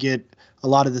not going to get a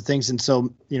lot of the things. And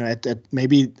so,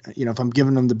 maybe, if I'm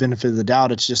giving them the benefit of the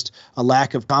doubt, it's just a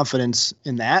lack of confidence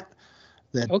in that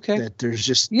there's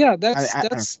just. Yeah,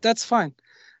 that's fine.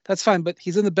 That's fine. But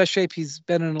he's in the best shape he's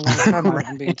been in a long time, right.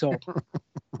 I'm being told.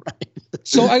 Right.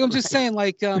 So I'm just saying,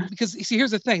 because you see,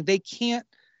 here's the thing: they can't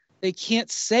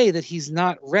say that he's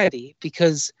not ready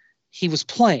because he was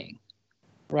playing,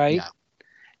 right? Yeah.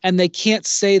 And they can't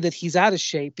say that he's out of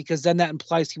shape because then that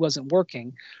implies he wasn't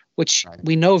working, which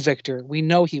we know Victor, we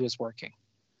know he was working,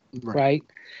 right?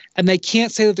 And they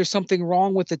can't say that there's something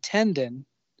wrong with the tendon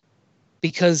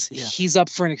because he's up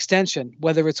for an extension,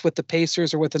 whether it's with the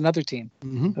Pacers or with another team.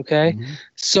 Mm-hmm. Okay,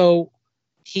 so.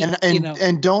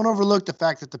 And don't overlook the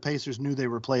fact that the Pacers knew they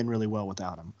were playing really well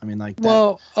without him.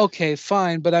 Well, okay,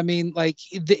 fine, but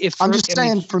if I'm just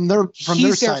saying from their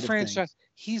side franchise, of things,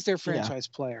 he's their franchise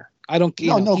player. I don't.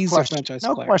 He's their franchise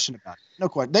player. No question about it. No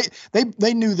question.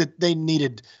 They knew that they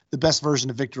needed the best version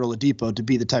of Victor Oladipo to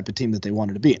be the type of team that they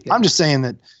wanted to be. Yeah. I'm just saying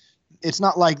that it's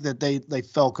not like that they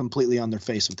fell completely on their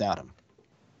face without him.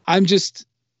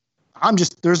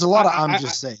 There's a lot of I'm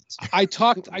just saying. I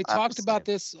talked about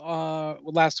this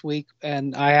last week,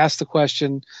 and I asked the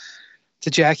question to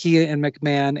Jackie and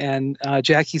McMahon, and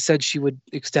Jackie said she would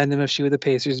extend him if she were the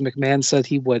Pacers. McMahon said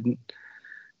he wouldn't.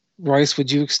 Royce,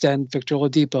 would you extend Victor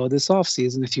Oladipo this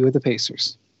offseason if you were the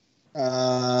Pacers?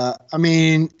 I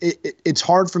mean, it's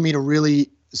hard for me to really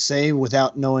say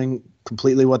without knowing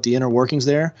completely what the inner workings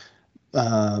there,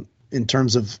 in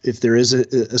terms of if there is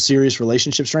a serious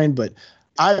relationship strain. But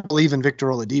I believe in Victor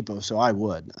Oladipo, so I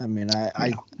would. I mean,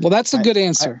 well, that's a good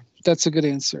answer. That's a good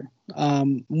answer.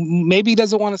 Maybe he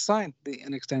doesn't want to sign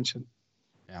an extension.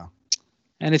 Yeah.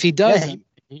 And if he does,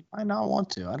 he might not want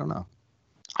to. I don't know.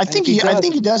 I think he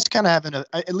does kind of have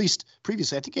at least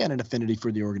previously. I think he had an affinity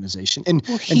for the organization, and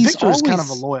Victor is kind of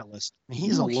a loyalist.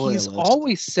 He's a loyalist. He's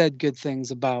always said good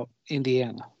things about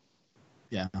Indiana.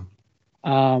 Yeah.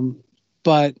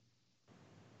 But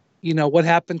what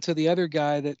happened to the other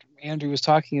guy that Andrew was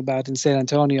talking about in San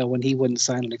Antonio when he wouldn't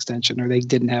sign an extension or they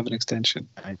didn't have an extension?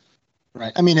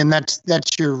 Right. I mean, and that's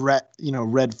your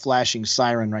red flashing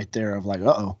siren right there of like,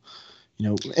 uh-oh.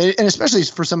 And especially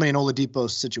for somebody in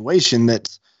Oladipo's situation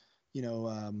that's,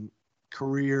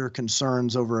 career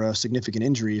concerns over a significant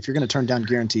injury. If you're going to turn down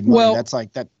guaranteed money, that's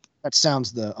like that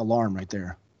sounds the alarm right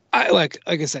there. Like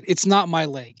I said, it's not my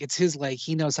leg. It's his leg.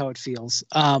 He knows how it feels.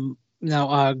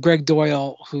 Now, Greg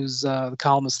Doyle, who's the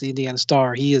columnist of the Indiana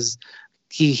Star,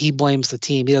 he blames the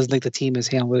team. He doesn't think the team has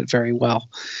handled it very well.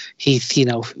 Because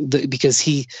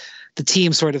the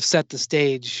team sort of set the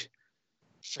stage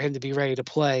for him to be ready to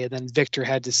play, and then Victor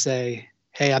had to say,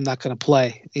 "Hey, I'm not going to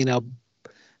play."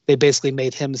 They basically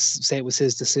made him say it was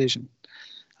his decision,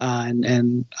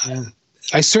 and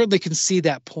I certainly can see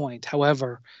that point.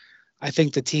 However, I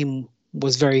think the team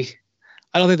was I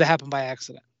don't think that happened by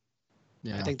accident.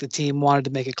 Yeah. I think the team wanted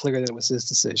to make it clear that it was his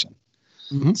decision.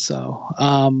 Mm-hmm. So,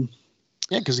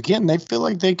 because again, they feel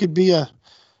like they could be a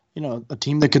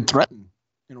team that could threaten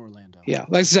in Orlando. Yeah,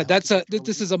 like I said,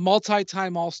 this is a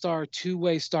multi-time All-Star,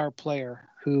 two-way star player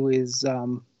who is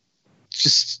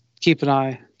just keep an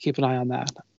eye on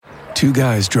that. Two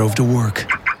guys drove to work.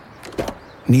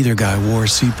 Neither guy wore a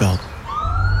seatbelt.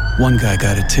 One guy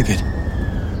got a ticket.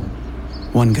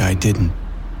 One guy didn't.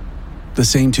 The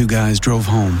same two guys drove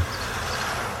home.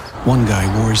 One guy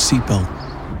wore his seatbelt.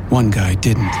 One guy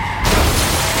didn't.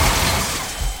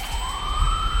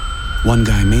 One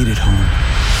guy made it home.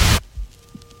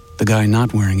 The guy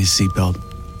not wearing his seatbelt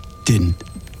didn't.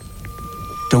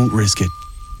 Don't risk it.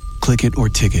 Click it or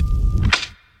ticket.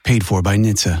 Paid for by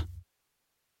NHTSA.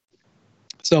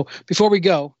 So before we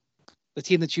go, the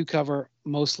team that you cover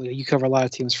mostly, you cover a lot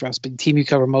of teams for us, but the team you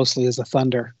cover mostly is the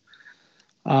Thunder.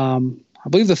 I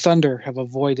believe the Thunder have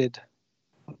avoided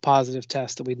a positive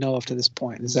test that we know of to this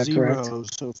point. Is that correct? Zero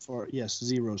so far. Yes,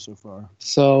 0 so far.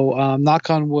 So knock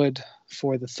on wood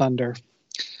for the Thunder.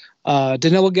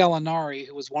 Danilo Gallinari,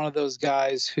 who was one of those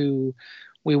guys who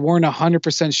we weren't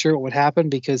 100% sure what would happen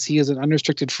because he is an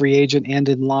unrestricted free agent and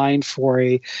in line for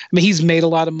he's made a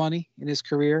lot of money in his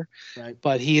career, right,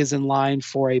 but he is in line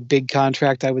for a big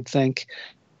contract, I would think.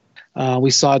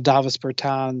 We saw Davis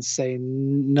Bertans say,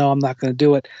 no, I'm not going to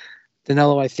do it.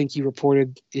 Danilo, I think you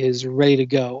reported, is ready to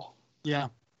go. Yeah.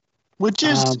 Which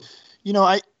is,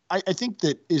 I think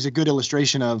that is a good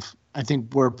illustration of, I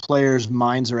think, where players'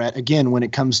 minds are at, again, when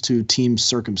it comes to team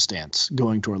circumstance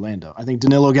going to Orlando. I think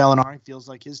Danilo Gallinari feels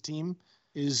like his team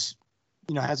is,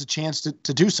 has a chance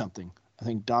to do something. I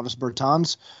think Davis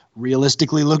Bertans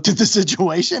realistically looked at the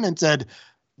situation and said,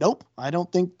 nope, I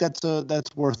don't think that's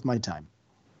worth my time.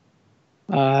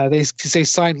 They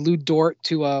signed Lou Dort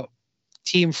to a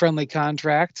team-friendly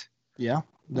contract. Yeah,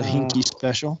 the Hinkie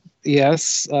special.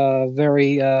 Yes,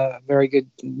 very good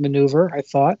maneuver, I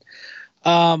thought.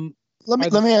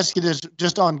 Let me ask you this,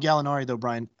 just on Gallinari though,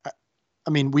 Brian. I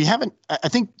mean, we haven't. I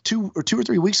think 2 or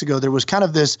 3 weeks ago there was kind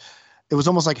of this. It was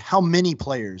almost like how many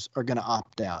players are going to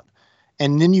opt out,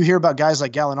 and then you hear about guys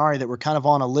like Gallinari that were kind of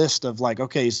on a list of like,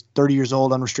 okay, he's 30 years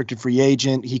old, unrestricted free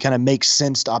agent. He kind of makes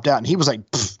sense to opt out, and he was like,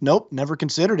 nope, never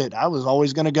considered it. I was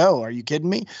always going to go. Are you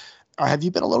kidding me? Or have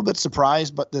you been a little bit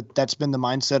surprised, but that's been the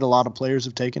mindset a lot of players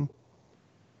have taken?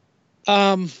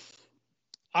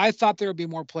 I thought there would be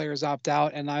more players opt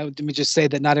out, and let me just say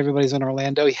that not everybody's in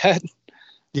Orlando yet.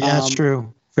 Yeah, that's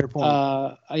true. Fair point.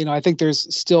 I think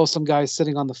there's still some guys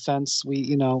sitting on the fence.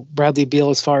 Bradley Beal,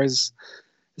 as far as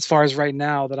right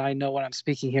now that I know when I'm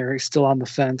speaking here, he's still on the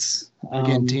fence.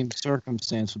 Again, team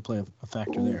circumstance would play a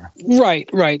factor there.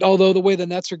 Right. Although the way the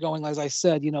Nets are going, as I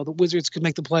said, the Wizards could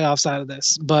make the playoffs out of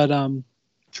this. But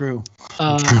true.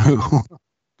 True.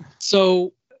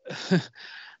 So.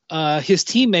 His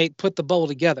teammate put the bubble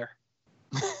together.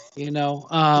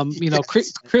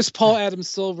 Yes. Chris Paul, Adam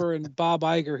Silver, and Bob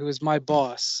Iger, who is my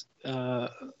boss,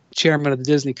 chairman of the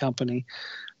Disney company,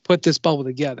 put this bubble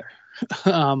together.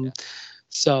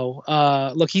 So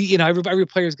look, every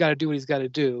player's got to do what he's got to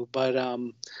do, but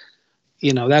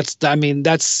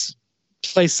that's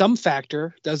play some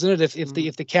factor, doesn't it? If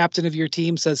the captain of your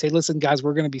team says, "Hey, listen, guys,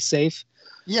 we're going to be safe."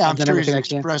 Yeah, I'm sure he's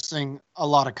expressing a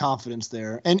lot of confidence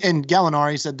there. And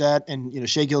Gallinari said that, and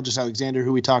Shea Gilgeous-Alexander,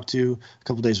 who we talked to a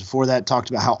couple of days before that,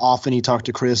 talked about how often he talked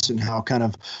to Chris and how kind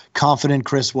of confident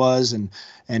Chris was, and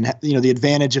the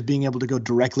advantage of being able to go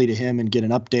directly to him and get an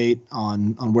update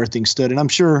on where things stood. And I'm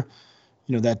sure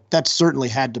that certainly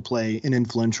had to play an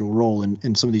influential role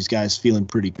in some of these guys feeling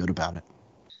pretty good about it.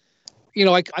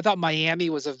 I thought Miami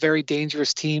was a very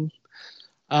dangerous team.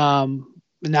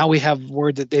 Now we have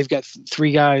word that they've got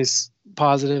 3 guys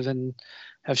positive and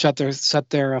have shut their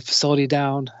facility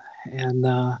down, and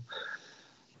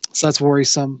so that's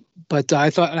worrisome. But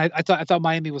I thought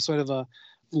Miami was sort of a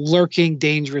lurking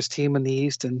dangerous team in the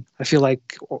East, and I feel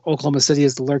like Oklahoma City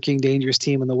is the lurking dangerous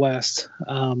team in the West.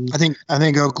 I think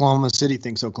Oklahoma City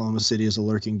thinks Oklahoma City is a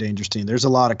lurking dangerous team. There's a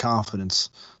lot of confidence.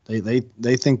 They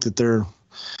think that they're.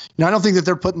 I don't think that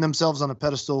they're putting themselves on a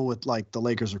pedestal with like the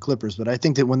Lakers or Clippers, but I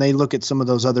think that when they look at some of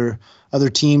those other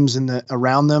teams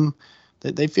around them,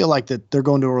 they feel like that they're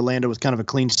going to Orlando with kind of a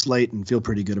clean slate and feel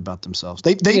pretty good about themselves.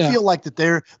 They feel like that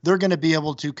they're going to be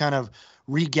able to kind of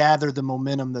regather the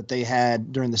momentum that they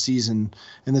had during the season,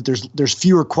 and that there's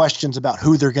fewer questions about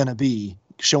who they're going to be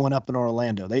showing up in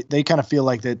Orlando. They kind of feel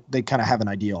like that they kind of have an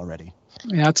idea already.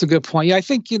 Yeah, that's a good point. Yeah, I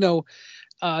think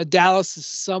Dallas is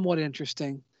somewhat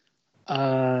interesting.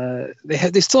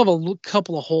 They still have a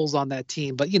couple of holes on that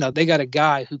team, but they got a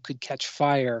guy who could catch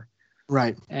fire,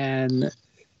 right? And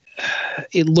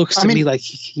it looks to me like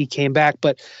he came back,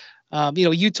 but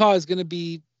Utah is going to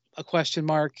be a question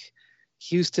mark.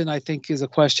 Houston, I think, is a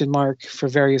question mark for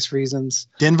various reasons.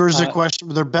 Denver's a question.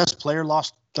 Their best player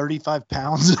lost 35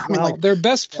 pounds. Their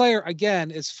best player,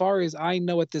 again, as far as I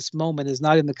know at this moment, is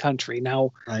not in the country.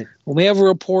 Now, right. When we have a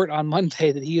report on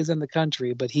Monday that he is in the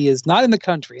country, but he is not in the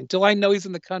country until I know he's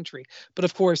in the country. But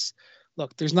of course,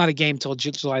 look, there's not a game till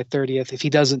July 30th. If he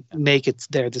doesn't make it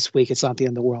there this week, it's not the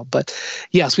end of the world. But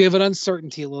yes, we have an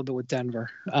uncertainty a little bit with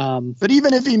Denver. But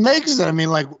even if he makes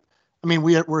it,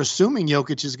 we're assuming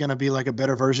Jokic is going to be like a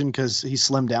better version because he's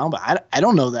slimmed down, but I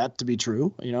don't know that to be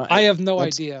true. I have no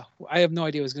idea. I have no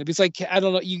idea what it's going to be. It's like, I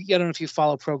don't know. I don't know if you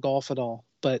follow pro golf at all,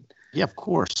 but yeah, of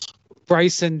course.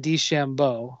 Bryson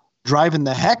DeChambeau driving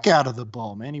the heck out of the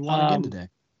ball, man. He won again today.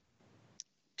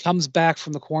 Comes back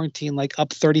from the quarantine like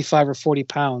up 35 or 40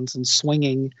 pounds and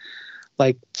swinging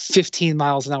like 15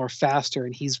 miles an hour faster,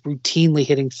 and he's routinely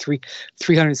hitting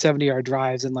 370-yard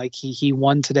drives, and like he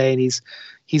won today, and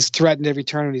he's threatened every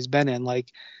tournament he's been in.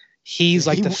 Like he's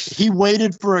like he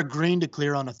waited for a green to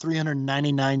clear on a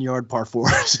 399-yard par 4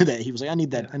 today. He was like, I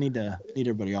need that. Yeah. I need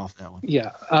everybody off that one.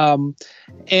 Yeah.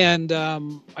 And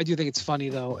I do think it's funny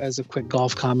though, as a quick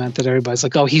golf comment, that everybody's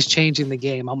like, oh, he's changing the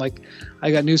game. I'm like, I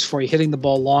got news for you. Hitting the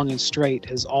ball long and straight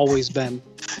has always been.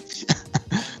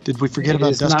 Did we forget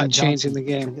about Dustin not changing the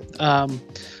game?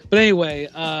 But anyway,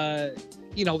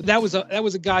 that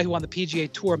was a guy who on the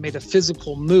PGA Tour made a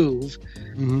physical move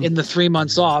in the 3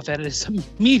 months off, and it has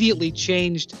immediately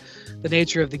changed the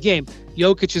nature of the game.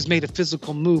 Jokic has made a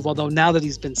physical move, although now that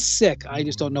he's been sick, I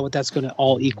just don't know what that's going to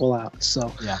all equal out.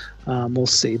 So yeah, we'll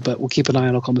see, but we'll keep an eye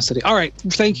on Oklahoma City. All right.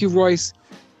 Thank you, Royce.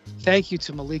 Thank you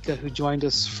to Malika, who joined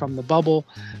us from the bubble.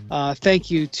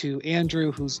 Thank you to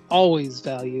Andrew, who's always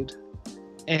valued.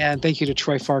 And thank you to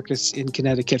Troy Farkas in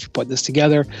Connecticut for putting this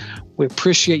together. We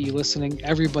appreciate you listening.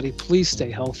 Everybody, please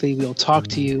stay healthy. We'll talk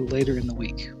to you later in the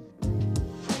week.